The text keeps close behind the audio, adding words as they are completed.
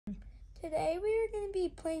Today we are going to be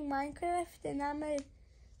playing Minecraft, and I'm going to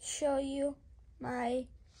show you my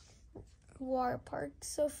water park.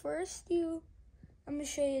 So first I'm going to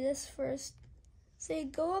show you this first. So you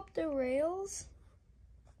go up the rails,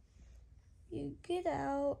 you get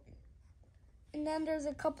out, and then there's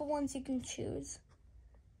a couple ones you can choose.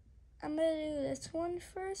 I'm going to do this one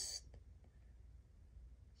first.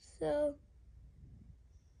 So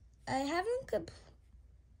I haven't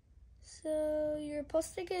So you're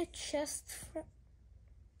supposed to get a chest.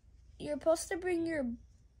 You're supposed to bring your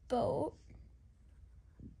boat.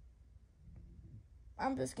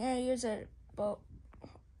 I'm just gonna use a boat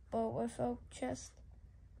with a chest.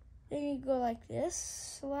 Then you go like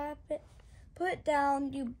this, slap it, put it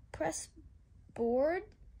down. You press board.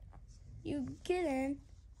 You get in,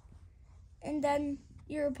 and then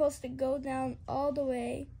you're supposed to go down all the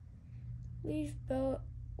way. Leave boat.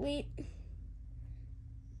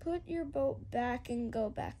 Put your boat back and go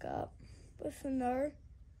back up with another.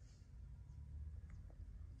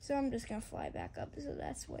 So I'm just gonna fly back up, so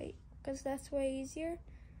that's way easier.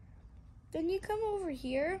 Then you come over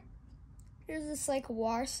here. There's this like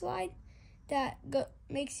water slide that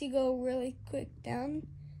makes you go really quick down.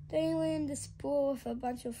 Then you land this pool with a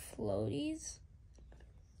bunch of floaties.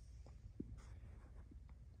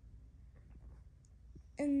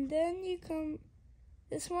 And then you come.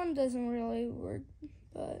 This one doesn't really work,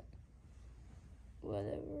 but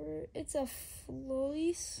whatever. It's a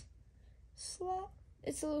floaty slide.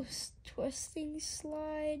 It's a little twisting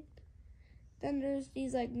slide. Then there's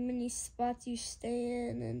these like mini spots you stay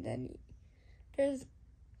in, and then there's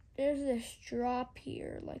this drop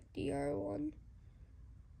here, like the other one.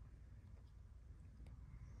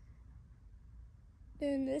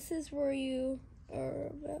 Then this is where you are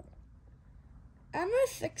about. I'm gonna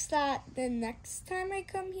fix that the next time I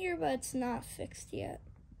come here, but it's not fixed yet.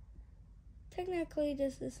 Technically,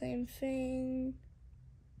 this is the same thing.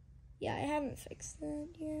 Yeah, I haven't fixed that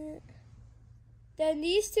yet. Then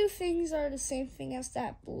these two things are the same thing as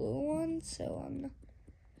that blue one, so I'm not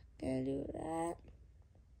gonna do that.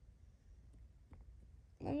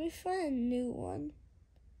 Let me find a new one.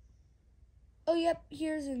 Oh, yep,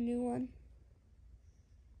 here's a new one.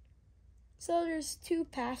 So there's two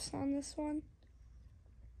paths on this one.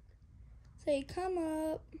 So you come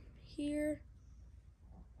up here.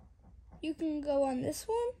 You can go on this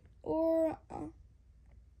one or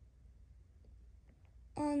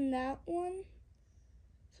on that one.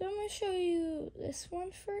 So I'm going to show you this one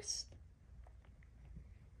first.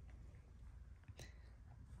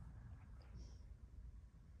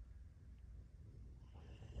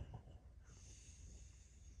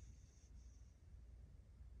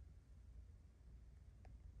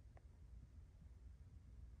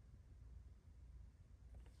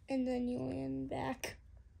 And then you land back.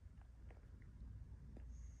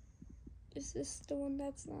 Is this the one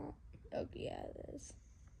that's not? Oh, yeah, it is.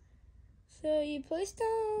 So you place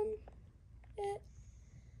down it.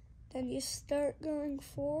 Then you start going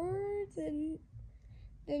forward. Then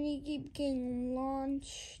you keep getting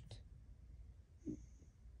launched.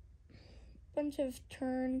 Bunch of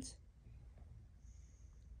turns.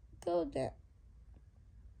 Go down.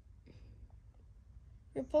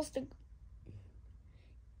 You're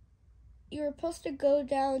supposed to go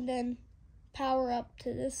down, then power up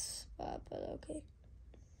to this spot, but okay.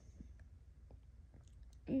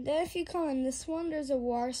 And then if you come on this one, there's a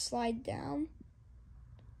water slide down.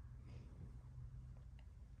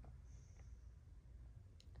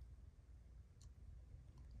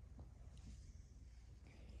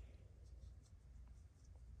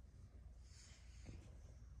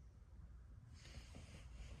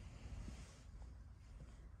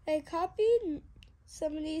 I copied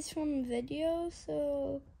some of these from videos,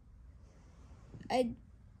 so I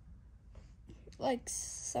like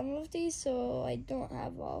some of these, so I don't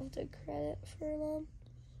have all of the credit for them.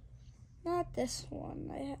 Not this one.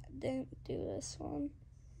 I didn't do this one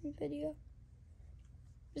in video.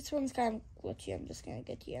 This one's kind of glitchy. I'm just gonna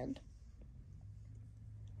get the end.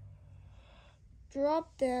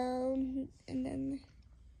 Drop down, and then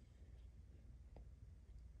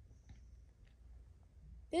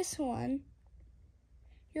this one,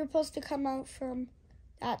 you're supposed to come out from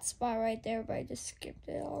that spot right there, but I just skipped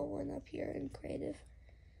it. All went up here in creative.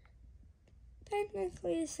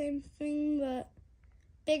 Technically the same thing, but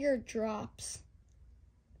bigger drops.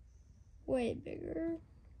 Way bigger.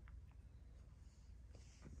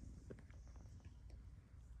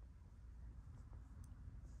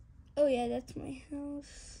 Oh yeah, that's my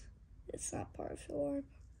house. It's not part of the orb.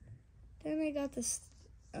 Then I got this.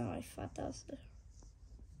 Oh, I thought that was the.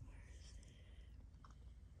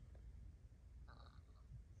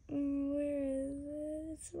 Where is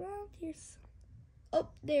it? It's it's around here. Oh,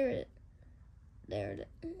 there it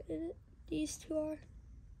is. These two are.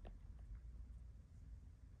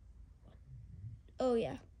 Oh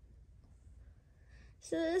yeah.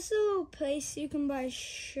 So this is a little place you can buy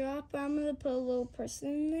shop. I'm gonna put a little person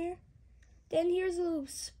in there. Then here's a little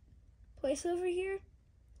place over here.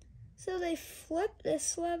 So they flip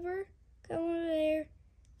this lever, come over there,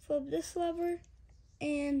 flip this lever,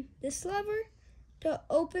 and this lever to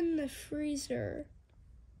open the freezer.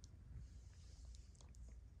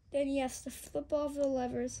 Then he has to flip all the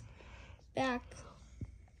levers back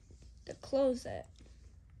to close it.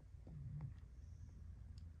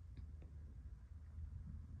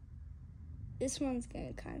 This one's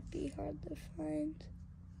gonna kind of be hard to find.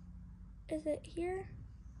 Is it here?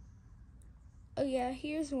 Oh yeah,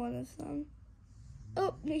 here's one of them.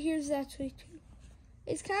 Oh, here's actually two.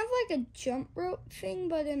 It's kind of like a jump rope thing,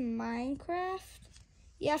 but in Minecraft,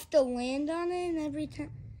 you have to land on it, and every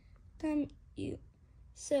time you,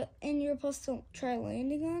 and you're supposed to try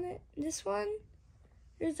landing on it. This one,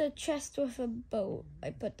 there's a chest with a boat.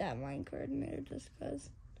 I put that minecart in there just because.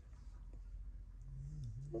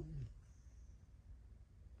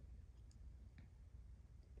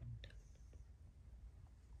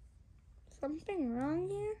 Something wrong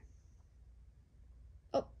here?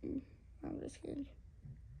 Oh, I'm just kidding.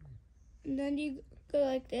 And then you go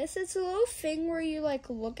like this. It's a little thing where you like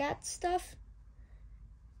look at stuff.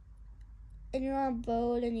 And you're on a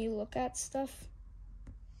boat and you look at stuff.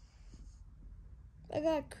 I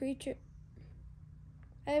have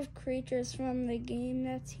creatures from the game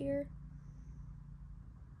that's here.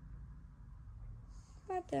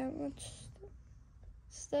 Not that much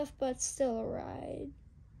stuff, but still a ride.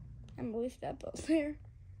 I'm gonna leave that boat there.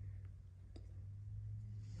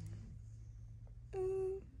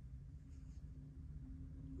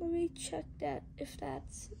 Let me check that if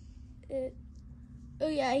that's it. Oh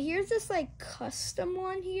yeah, here's this like custom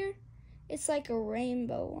one here. It's like a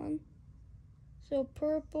rainbow one. So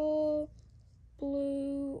purple,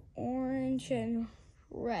 blue, orange, and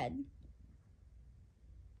red.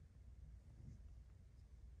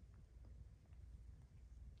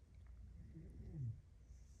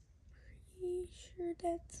 Pretty sure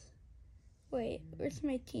that's... Wait, where's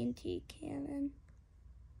my TNT cannon?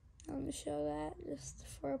 I'm gonna show that just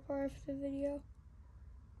for a part of the video.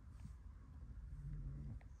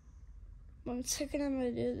 1 second, I'm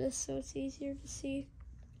gonna do this so it's easier to see.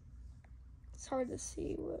 It's hard to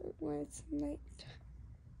see when it's night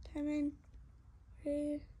time in.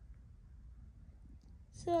 Right.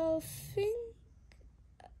 So I think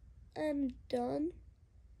I'm done.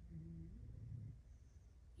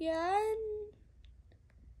 Yeah, I'm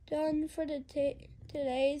done for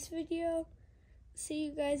today's video. See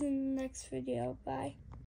you guys in the next video. Bye.